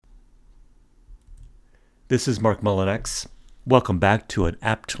This is Mark Mullinex. Welcome back to an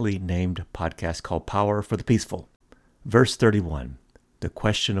aptly named podcast called Power for the Peaceful. Verse 31, The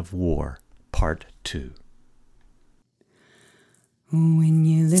Question of War, Part 2. When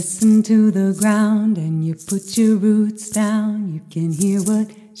you listen to the ground and you put your roots down, you can hear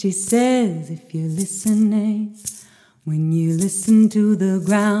what she says if you're listening. When you listen to the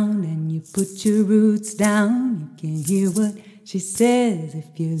ground and you put your roots down, you can hear what she says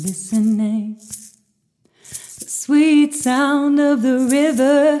if you're listening. The sweet sound of the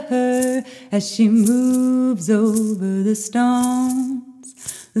river as she moves over the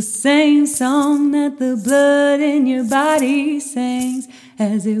stones. The same song that the blood in your body sings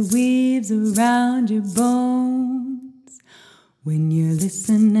as it weaves around your bones. When you're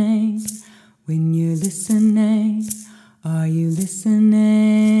listening, are you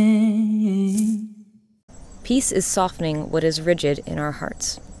listening? Peace is softening what is rigid in our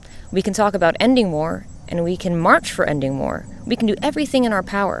hearts. We can talk about ending war, and we can march for ending war. We can do everything in our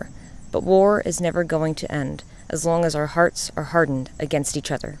power, but war is never going to end as long as our hearts are hardened against each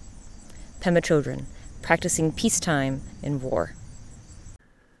other. Pema Chodron, practicing peacetime in war.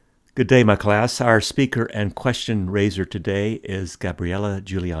 Good day, my class. Our speaker and question raiser today is Gabriella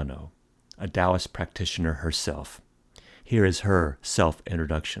Giuliano, a Taoist practitioner herself. Here is her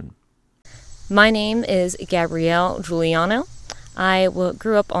self-introduction. My name is Gabrielle Giuliano. I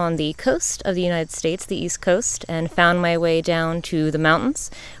grew up on the coast of the United States, the East Coast, and found my way down to the mountains,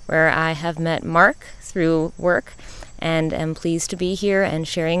 where I have met Mark through work, and am pleased to be here and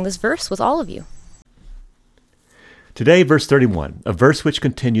sharing this verse with all of you. Today, verse 31, a verse which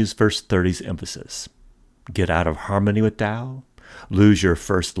continues verse 30's emphasis. Get out of harmony with Tao, lose your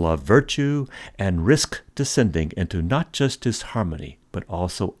first love virtue, and risk descending into not just disharmony, but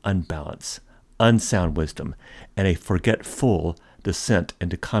also unbalance, unsound wisdom, and a forgetful descent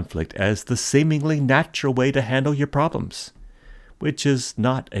into conflict as the seemingly natural way to handle your problems, which is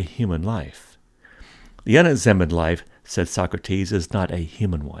not a human life. The unexamined life, said Socrates, is not a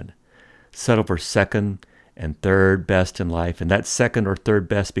human one. Settle for second and third best in life, and that second or third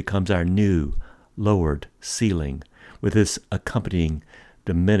best becomes our new, lowered ceiling, with its accompanying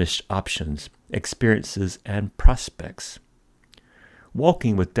diminished options, experiences, and prospects.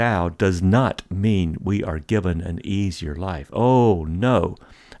 Walking with Tao does not mean we are given an easier life. Oh, no.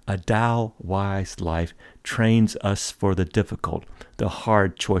 A Tao-wise life trains us for the difficult, the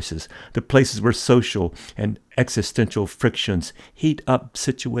hard choices, the places where social and existential frictions heat up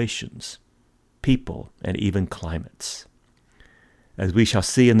situations, people, and even climates. As we shall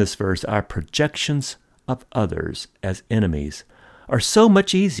see in this verse, our projections of others as enemies are so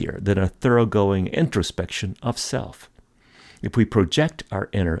much easier than a thoroughgoing introspection of self. If we project our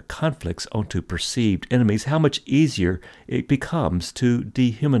inner conflicts onto perceived enemies, how much easier it becomes to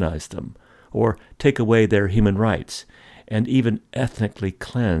dehumanize them, or take away their human rights, and even ethnically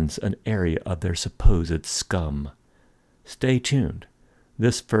cleanse an area of their supposed scum. Stay tuned.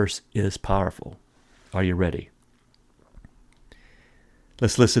 This verse is powerful. Are you ready?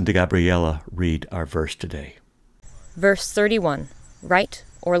 Let's listen to Gabriella read our verse today. Verse 31, right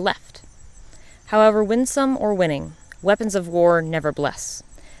or left. However winsome or winning, weapons of war never bless.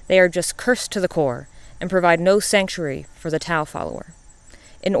 They are just cursed to the core and provide no sanctuary for the Tao follower.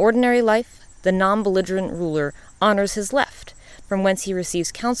 In ordinary life, the non-belligerent ruler honors his left, from whence he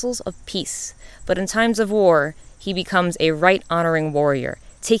receives counsels of peace. But in times of war, he becomes a right-honoring warrior,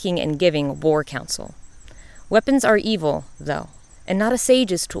 taking and giving war counsel. Weapons are evil, though, and not a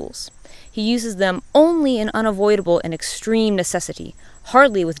sage's tools. He uses them only in unavoidable and extreme necessity,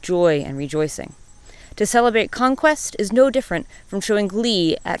 hardly with joy and rejoicing. To celebrate conquest is no different from showing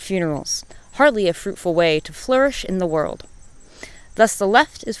glee at funerals, hardly a fruitful way to flourish in the world. Thus the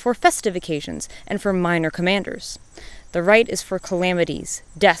left is for festive occasions and for minor commanders. The right is for calamities,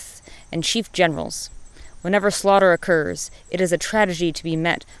 death, and chief generals. Whenever slaughter occurs, it is a tragedy to be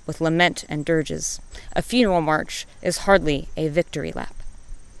met with lament and dirges. A funeral march is hardly a victory lap.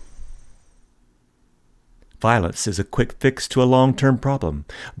 Violence is a quick fix to a long-term problem.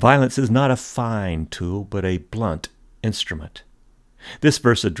 Violence is not a fine tool, but a blunt instrument. This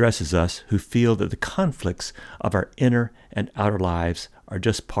verse addresses us who feel that the conflicts of our inner and outer lives are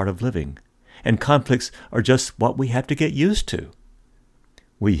just part of living, and conflicts are just what we have to get used to.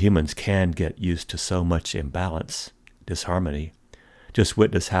 We humans can get used to so much imbalance, disharmony. Just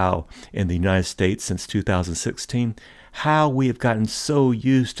witness how, in the United States since 2016, how we have gotten so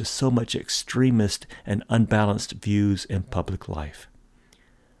used to so much extremist and unbalanced views in public life.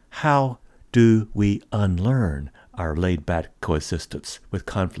 How do we unlearn our laid-back coexistence with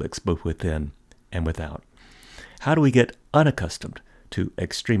conflicts both within and without? How do we get unaccustomed to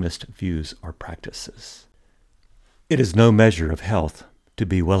extremist views or practices? It is no measure of health to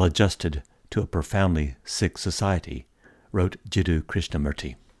be well adjusted to a profoundly sick society, wrote Jiddu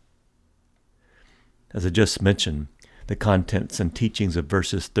Krishnamurti. As I just mentioned, the contents and teachings of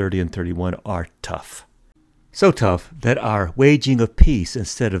verses 30 and 31 are tough. So tough that our waging of peace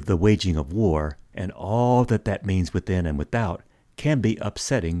instead of the waging of war, and all that that means within and without, can be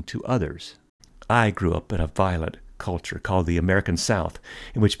upsetting to others. I grew up in a violent culture called the American South,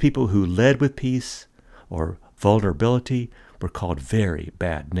 in which people who led with peace or vulnerability were called very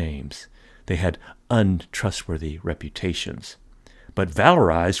bad names. They had untrustworthy reputations. But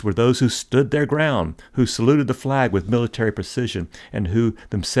valorized were those who stood their ground, who saluted the flag with military precision, and who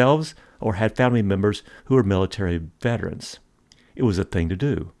themselves or had family members who were military veterans. It was a thing to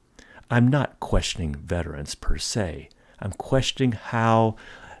do. I'm not questioning veterans per se. I'm questioning how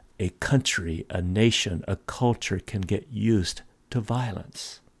a country, a nation, a culture can get used to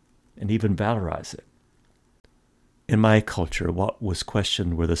violence and even valorize it. In my culture, what was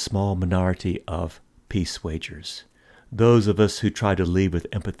questioned were the small minority of peace wagers, those of us who try to lead with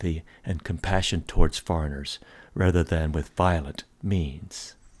empathy and compassion towards foreigners rather than with violent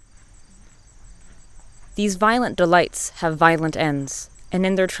means. These violent delights have violent ends, and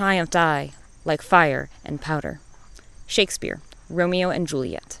in their triumph die, like fire and powder. Shakespeare, Romeo and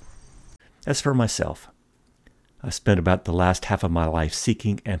Juliet. As for myself, I spent about the last half of my life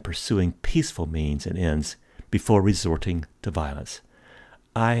seeking and pursuing peaceful means and ends before resorting to violence.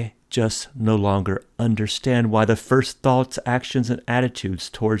 I just no longer understand why the first thoughts, actions, and attitudes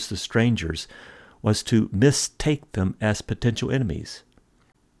towards the strangers was to mistake them as potential enemies.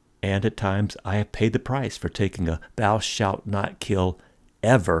 And at times I have paid the price for taking a thou shalt not kill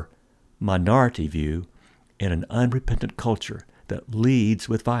ever minority view in an unrepentant culture that leads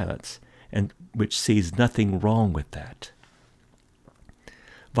with violence and which sees nothing wrong with that.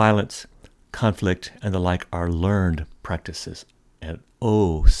 Violence, conflict, and the like are learned practices and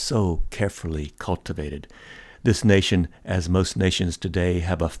so carefully cultivated. This nation, as most nations today,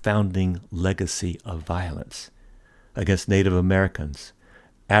 have a founding legacy of violence against Native Americans,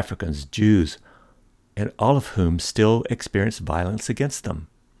 Africans, Jews, and all of whom still experience violence against them.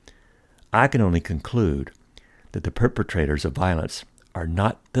 I can only conclude that the perpetrators of violence are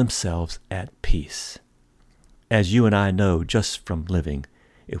not themselves at peace. As you and I know just from living,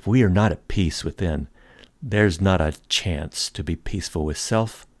 if we are not at peace within, there's not a chance to be peaceful with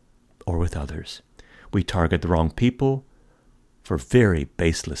self or with others. We target the wrong people for very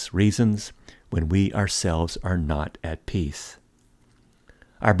baseless reasons when we ourselves are not at peace.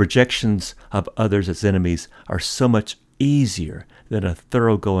 Our projections of others as enemies are so much easier than a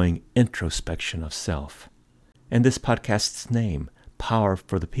thoroughgoing introspection of self. And this podcast's name, Power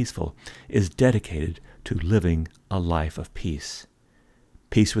for the Peaceful, is dedicated to living a life of peace.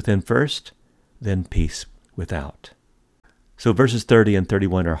 Peace within first, then peace without. So verses 30 and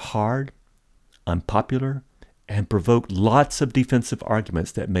 31 are hard, unpopular, and provoke lots of defensive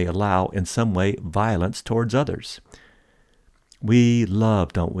arguments that may allow, in some way, violence towards others. We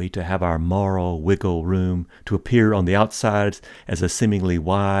love, don't we, to have our moral wiggle room, to appear on the outside as a seemingly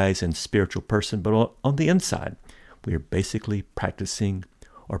wise and spiritual person, but on the inside, we are basically practicing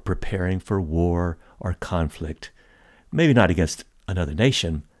or preparing for war or conflict, maybe not against another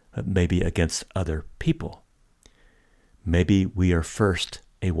nation, but maybe against other people. Maybe we are first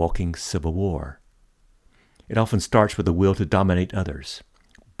a walking civil war. It often starts with the will to dominate others,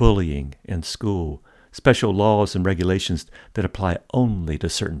 bullying in school, special laws and regulations that apply only to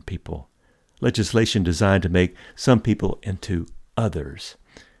certain people, legislation designed to make some people into others.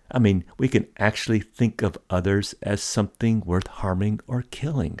 I mean, we can actually think of others as something worth harming or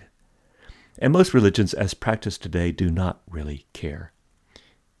killing. And most religions as practiced today do not really care.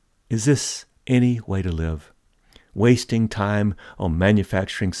 Is this any way to live? Wasting time on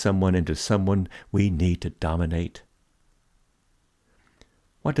manufacturing someone into someone we need to dominate?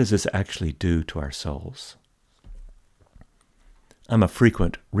 What does this actually do to our souls? I'm a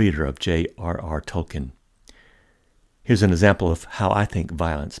frequent reader of J.R.R. Tolkien. Here's an example of how I think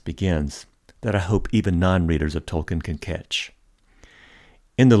violence begins that I hope even non-readers of Tolkien can catch.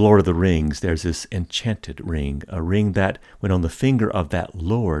 In The Lord of the Rings, there's this enchanted ring, a ring that, when on the finger of that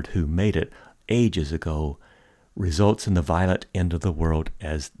Lord who made it ages ago, results in the violent end of the world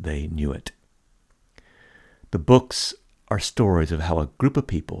as they knew it. The books are stories of how a group of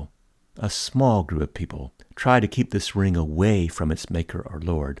people, a small group of people, try to keep this ring away from its maker or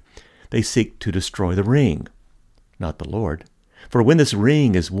Lord. They seek to destroy the ring, not the Lord. For when this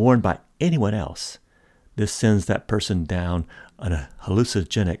ring is worn by anyone else, this sends that person down on a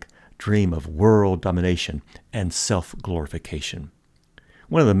hallucinogenic dream of world domination and self-glorification.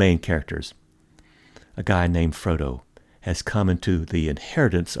 One of the main characters, a guy named Frodo, has come into the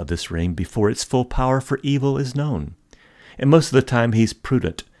inheritance of this ring before its full power for evil is known. And most of the time he's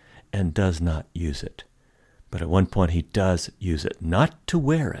prudent and does not use it. But at one point he does use it, not to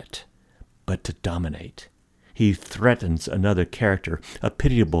wear it, but to dominate. He threatens another character, a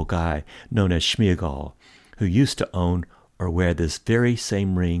pitiable guy known as Smeagol, who used to own or wear this very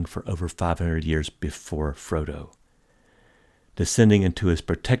same ring for over 500 years before Frodo. Descending into his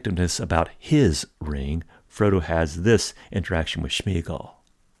protectiveness about his ring, Frodo has this interaction with Smeagol.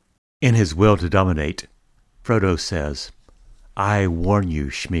 In his will to dominate, Frodo says, "I warn you,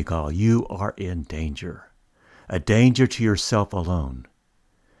 Smeagol, you are in danger, a danger to yourself alone.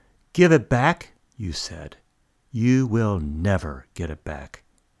 Give it back, you said. You will never get it back.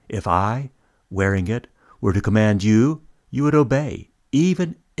 If I, wearing it, were to command you, you would obey,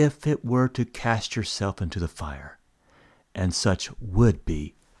 even if it were to cast yourself into the fire. And such would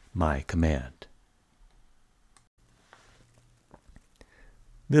be my command."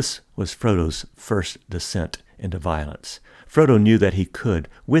 This was Frodo's first descent into violence. Frodo knew that he could,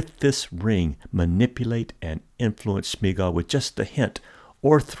 with this ring, manipulate and influence Smeagol with just a hint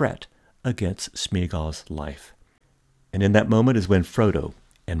or threat against Smeagol's life. And in that moment is when Frodo,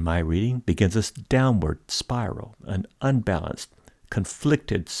 in my reading, begins this downward spiral, an unbalanced,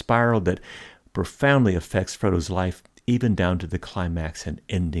 conflicted spiral that profoundly affects Frodo's life, even down to the climax and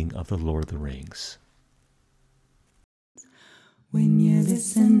ending of The Lord of the Rings. When you're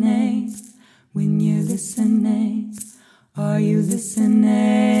listening, are you listening?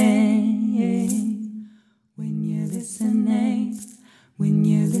 When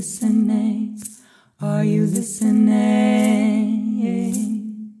you're listening, are you listening?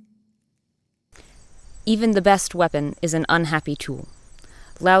 Even the best weapon is an unhappy tool.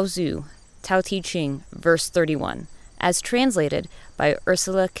 Lao Tzu, Tao Te Ching, verse 31, as translated by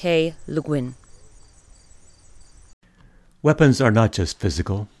Ursula K. Le Guin. Weapons are not just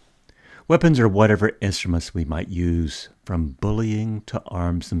physical. Weapons are whatever instruments we might use, from bullying to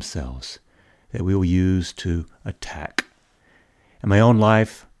arms themselves, that we will use to attack. In my own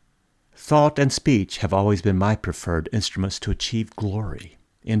life, thought and speech have always been my preferred instruments to achieve glory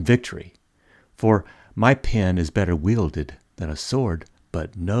in victory. For my pen is better wielded than a sword,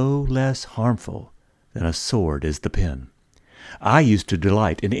 but no less harmful than a sword is the pen. I used to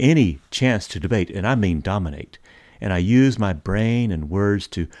delight in any chance to debate, and I mean dominate. And I use my brain and words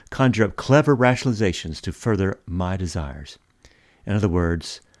to conjure up clever rationalizations to further my desires. In other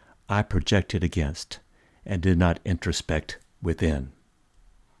words, I projected against and did not introspect within.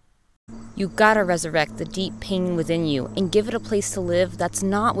 You gotta resurrect the deep pain within you and give it a place to live that's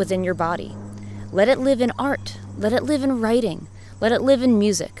not within your body. Let it live in art. Let it live in writing. Let it live in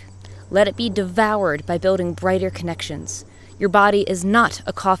music. Let it be devoured by building brighter connections. Your body is not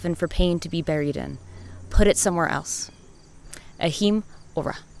a coffin for pain to be buried in. Put it somewhere else. Ahim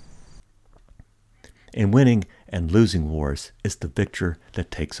Ora. In winning and losing wars, it's the victor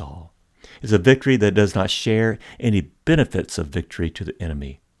that takes all. It's a victory that does not share any benefits of victory to the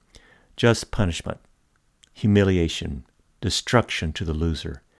enemy. Just punishment, humiliation, destruction to the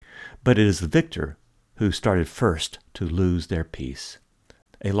loser. But it is the victor who started first to lose their peace,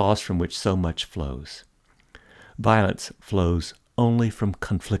 a loss from which so much flows. Violence flows only from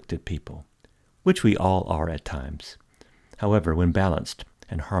conflicted people, which we all are at times. However, when balanced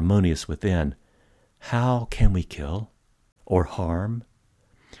and harmonious within, how can we kill or harm?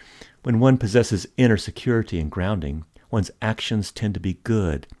 When one possesses inner security and grounding, one's actions tend to be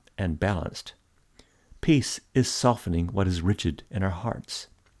good and balanced. Peace is softening what is rigid in our hearts.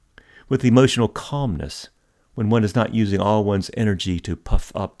 With emotional calmness, when one is not using all one's energy to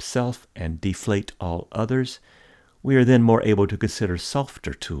puff up self and deflate all others, we are then more able to consider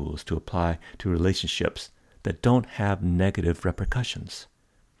softer tools to apply to relationships that don't have negative repercussions.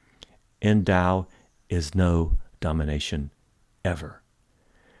 In Tao is no domination ever.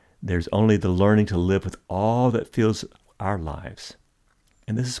 There's only the learning to live with all that fills our lives.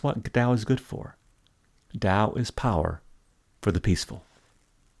 And this is what Tao is good for. Tao is power for the peaceful.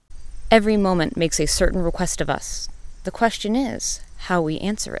 Every moment makes a certain request of us. The question is how we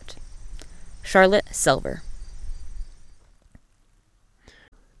answer it. Charlotte Selver.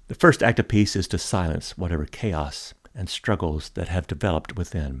 The first act of peace is to silence whatever chaos and struggles that have developed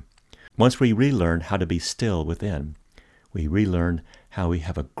within. Once we relearn how to be still within, we relearn how we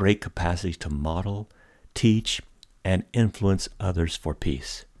have a great capacity to model, teach, and influence others for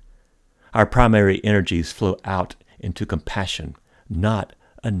peace. Our primary energies flow out into compassion, not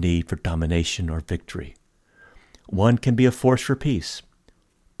a need for domination or victory. One can be a force for peace,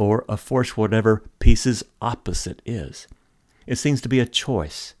 or a force for whatever peace's opposite is. It seems to be a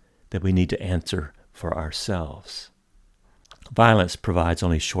choice that we need to answer for ourselves. Violence provides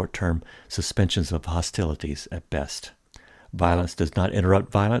only short-term suspensions of hostilities at best. Violence does not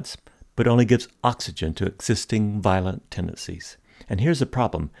interrupt violence, but only gives oxygen to existing violent tendencies. And here's the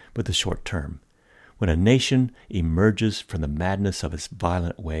problem with the short term. When a nation emerges from the madness of its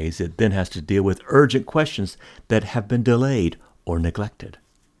violent ways, it then has to deal with urgent questions that have been delayed or neglected.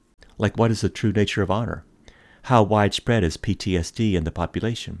 Like, what is the true nature of honor? How widespread is PTSD in the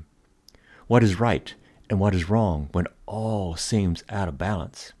population? What is right and what is wrong when all seems out of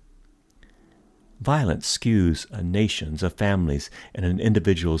balance? Violence skews a nation's, a family's, and an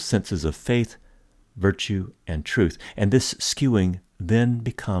individual's senses of faith, virtue, and truth, and this skewing then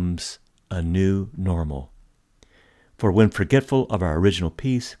becomes a new normal. For when forgetful of our original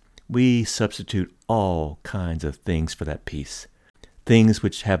peace, we substitute all kinds of things for that peace, things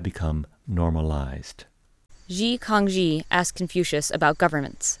which have become normalized. Ji Kangji asked Confucius about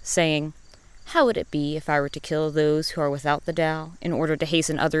governments, saying, "How would it be if I were to kill those who are without the Tao in order to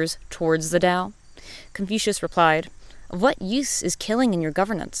hasten others towards the Tao?" Confucius replied, "Of what use is killing in your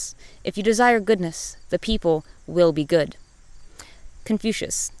governance? If you desire goodness, the people will be good."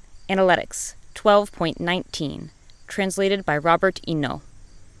 Confucius, Analects 12.19, translated by Robert Eno.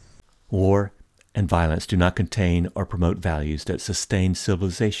 War and violence do not contain or promote values that sustain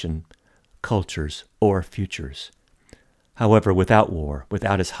civilization, cultures, or futures. However, without war,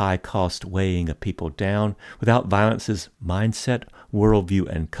 without its high cost weighing a people down, without violence's mindset, worldview,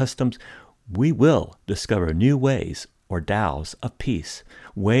 and customs, we will discover new ways or Taos of peace,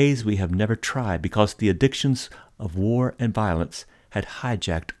 ways we have never tried because the addictions of war and violence had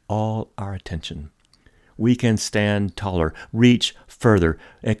hijacked all our attention. We can stand taller, reach further,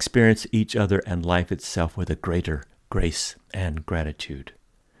 experience each other and life itself with a greater grace and gratitude.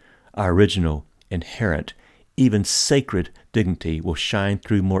 Our original, inherent, even sacred dignity will shine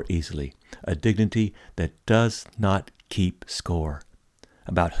through more easily, a dignity that does not keep score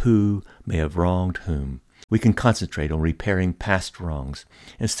about who may have wronged whom. We can concentrate on repairing past wrongs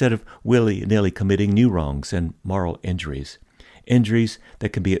instead of willy-nilly committing new wrongs and moral injuries that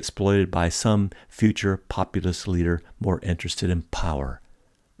can be exploited by some future populist leader more interested in power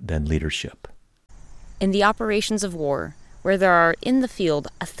than leadership. In the operations of war, where there are in the field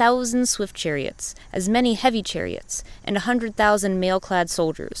 1,000 swift chariots, as many heavy chariots, and 100,000 mail-clad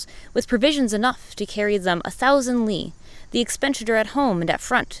soldiers, with provisions enough to carry them 1,000 li, the expenditure at home and at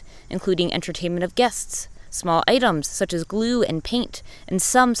front, including entertainment of guests, small items such as glue and paint, and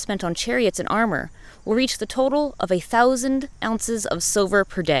some spent on chariots and armor, will reach the total of 1,000 ounces of silver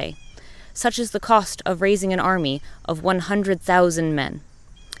per day. Such is the cost of raising an army of 100,000 men.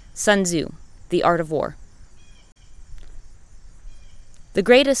 Sun Tzu, The Art of War. The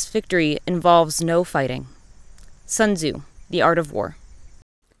greatest victory involves no fighting. Sun Tzu, The Art of War.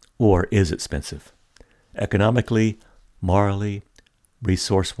 War is expensive, economically, morally,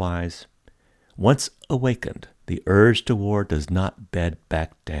 resource-wise. Once awakened, the urge to war does not bed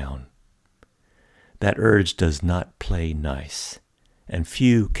back down. That urge does not play nice, and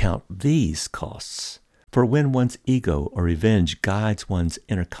few count these costs. For when one's ego or revenge guides one's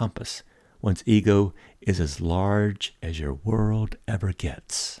inner compass, one's ego is as large as your world ever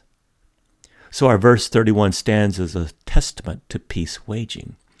gets. So our verse 31 stands as a testament to peace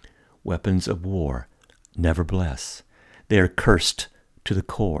waging. Weapons of war never bless. They are cursed to the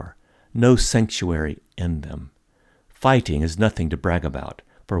core, no sanctuary in them. Fighting is nothing to brag about,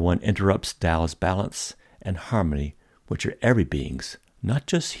 for one interrupts Tao's balance and harmony, which are every being's, not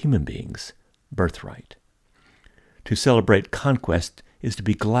just human beings, birthright. To celebrate conquest is to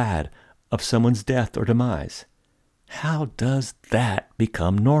be glad of someone's death or demise. How does that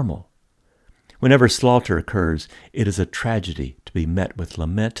become normal? Whenever slaughter occurs, it is a tragedy to be met with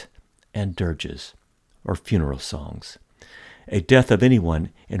lament and dirges, or funeral songs. A death of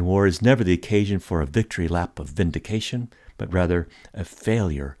anyone in war is never the occasion for a victory lap of vindication, but rather a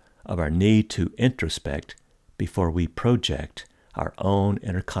failure of our need to introspect before we project our own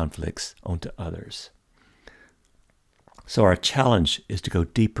inner conflicts onto others. So our challenge is to go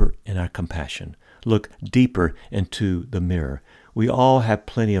deeper in our compassion, look deeper into the mirror. We all have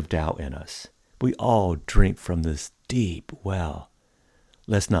plenty of Tao in us. We all drink from this deep well.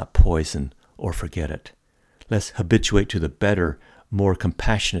 Let's not poison or forget it. Let's habituate to the better, more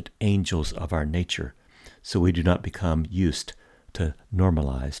compassionate angels of our nature, so we do not become used to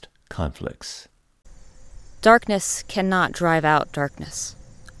normalized conflicts. Darkness cannot drive out darkness.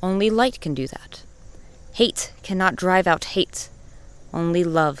 Only light can do that. Hate cannot drive out hate. Only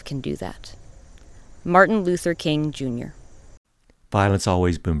love can do that. Martin Luther King, Jr. Violence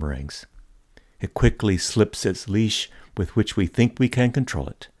always boomerangs. It quickly slips its leash with which we think we can control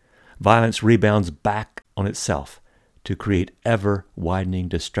it. Violence rebounds back on itself to create ever-widening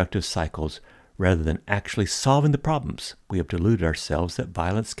destructive cycles rather than actually solving the problems we have deluded ourselves that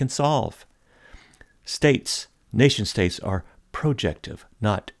violence can solve. States, nation-states, are projective,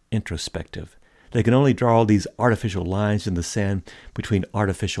 not introspective. They can only draw all these artificial lines in the sand between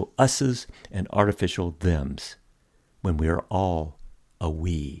artificial us's and artificial them's, when we are all a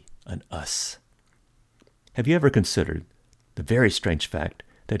we, an us. Have you ever considered the very strange fact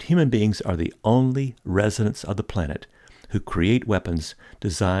that human beings are the only residents of the planet who create weapons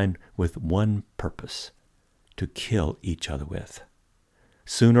designed with one purpose, to kill each other with?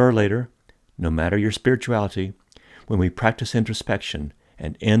 Sooner or later, no matter your spirituality, when we practice introspection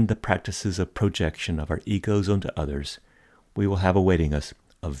and end the practices of projection of our egos onto others, we will have awaiting us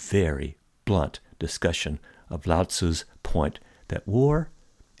a very blunt discussion of Lao Tzu's point that war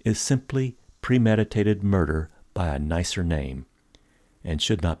is simply premeditated murder by a nicer name and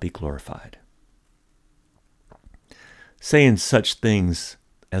should not be glorified. Saying such things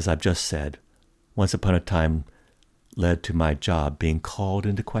as I've just said, once upon a time led to my job being called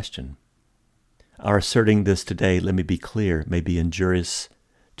into question. Our asserting this today, let me be clear, may be injurious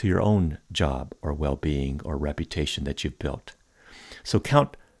to your own job or well-being or reputation that you've built. So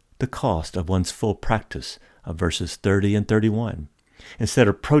count the cost of one's full practice of verses 30 and 31. Instead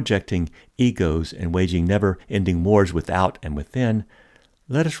of projecting egos and waging never-ending wars without and within,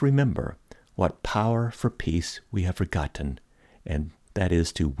 let us remember what power for peace we have forgotten, and that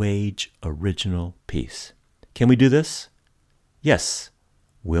is to wage original peace. Can we do this? Yes.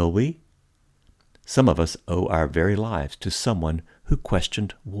 Will we? Some of us owe our very lives to someone who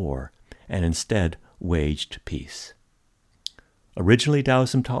questioned war and instead waged peace. Originally,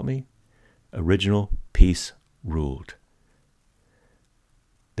 Taoism taught me, original peace ruled.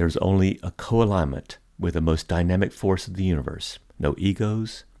 There's only a co-alignment with the most dynamic force of the universe. No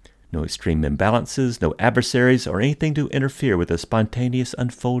egos, no extreme imbalances, no adversaries, or anything to interfere with the spontaneous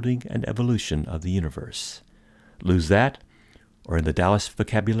unfolding and evolution of the universe. Lose that, or in the Taoist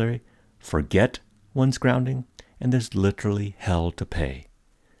vocabulary, forget one's grounding, and there's literally hell to pay.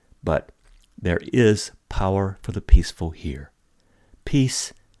 But there is power for the peaceful here.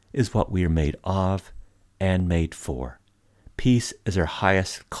 Peace is what we are made of and made for. Peace is our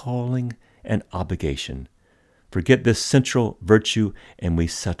highest calling and obligation. Forget this central virtue and we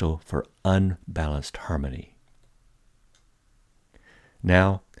settle for unbalanced harmony.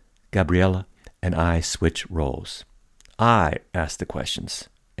 Now, Gabriella and I switch roles. I ask the questions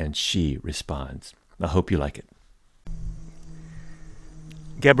and she responds. I hope you like it.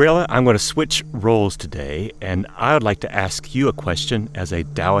 Gabriella, I'm going to switch roles today, and I would like to ask you a question as a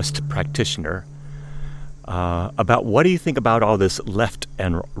Taoist practitioner about what do you think about all this left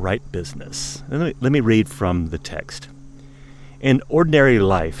and right business? Let me read from the text. In ordinary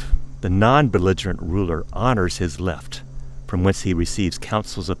life, the non-belligerent ruler honors his left, from whence he receives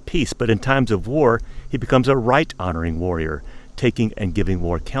counsels of peace, but in times of war, he becomes a right-honoring warrior, taking and giving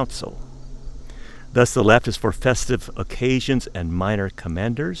war counsel. Thus the left is for festive occasions and minor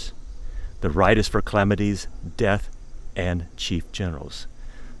commanders. The right is for calamities, death, and chief generals.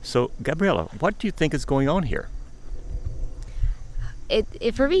 So, Gabriella, what do you think is going on here?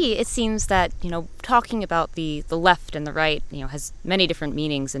 For me, it seems that, talking about the left and the right, has many different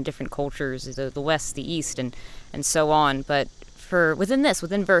meanings in different cultures, the West, the East, and so on. But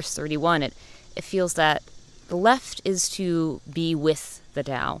within verse 31, it feels that the left is to be with the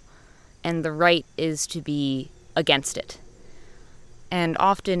Tao, and the right is to be against it. And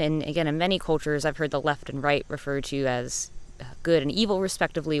often, in many cultures, I've heard the left and right referred to as good and evil,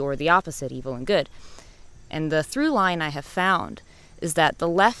 respectively, or the opposite, evil and good. And the through line I have found is that the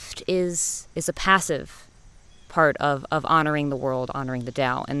left is a passive part of honoring the world, honoring the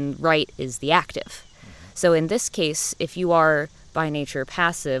Tao, and right is the active. So in this case, if you are by nature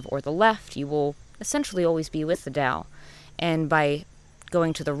passive or the left, you will essentially always be with the Tao. And by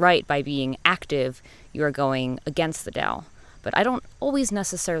going to the right, by being active, you are going against the Tao. But I don't always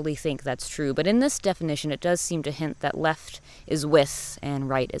necessarily think that's true. But in this definition, it does seem to hint that left is with and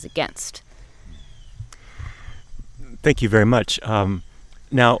right is against. Thank you very much.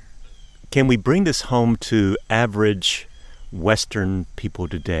 Now, can we bring this home to average Western people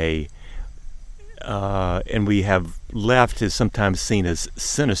today? And we have left is sometimes seen as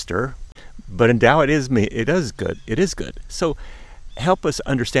sinister, but in Tao it is good. It is good. So help us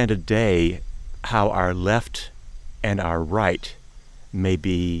understand today how our left and our right may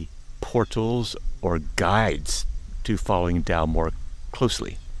be portals or guides to following Tao more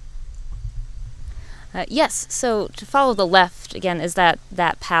closely. Yes, so to follow the left, again, is that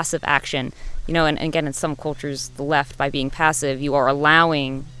passive action, And again, in some cultures, the left, by being passive, you are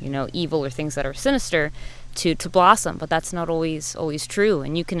allowing, evil or things that are sinister to blossom, but that's not always true.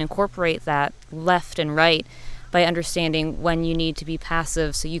 And you can incorporate that left and right by understanding when you need to be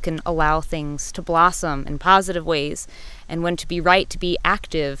passive so you can allow things to blossom in positive ways, and when to be right, to be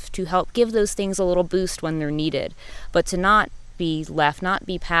active, to help give those things a little boost when they're needed. But to not be left, not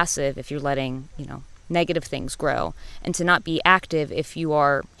be passive if you're letting, negative things grow, and to not be active if you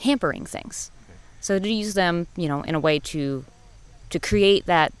are hampering things. So to use them, in a way to create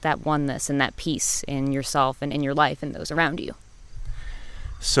that oneness and that peace in yourself and in your life and those around you.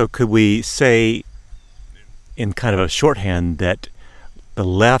 So could we say, in kind of a shorthand, that the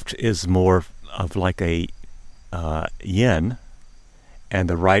left is more of like a yin, and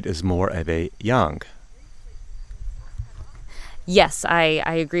the right is more of a yang? Yes, I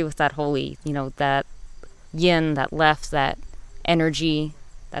agree with that wholly. That yin, that left, that energy,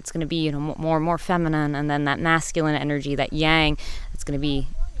 that's going to be, more feminine, and then that masculine energy, that yang, it's going to be,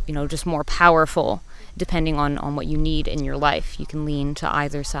 just more powerful, depending on what you need in your life. You can lean to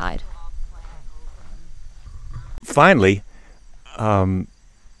either side. Finally, how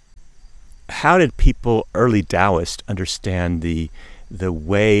did people, early Taoists, understand the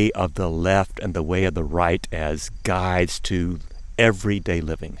way of the left and the way of the right as guides to everyday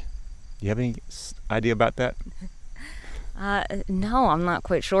living? Do you have any idea about that? No, I'm not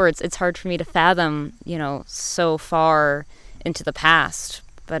quite sure. It's hard for me to fathom, so far into the past.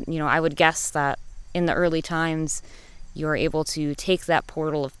 But, I would guess that in the early times, you are able to take that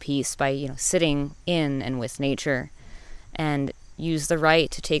portal of peace by, sitting in and with nature, and use the right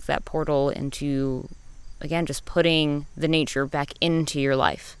to take that portal into, again, just putting the nature back into your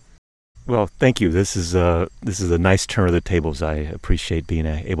life. Well, thank you. This is a nice turn of the tables. I appreciate being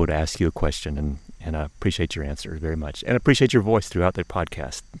able to ask you a question, and I appreciate your answer very much, and appreciate your voice throughout the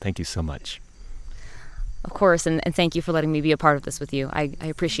podcast. Thank you so much. Of course, and thank you for letting me be a part of this with you. I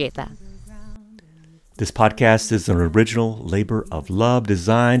appreciate that. This podcast is an original labor of love,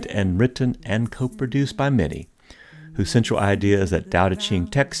 designed and written and co-produced by many, whose central idea is that Tao Te Ching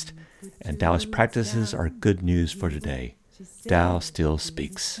text and Taoist practices are good news for today. Tao still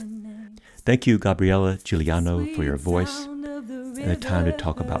speaks. Thank you, Gabriella Giuliano, for your voice and the time to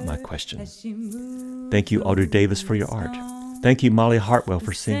talk about my question. Thank you, Audrey Davis, for your art. Thank you, Molly Hartwell,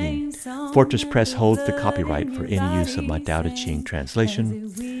 for singing. Fortress Press holds the copyright for any use of my Tao Te Ching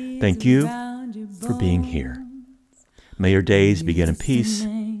translation. Thank you for being here. May your days begin in peace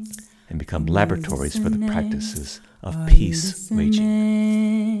and become laboratories for the practices of peace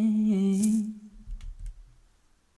waging.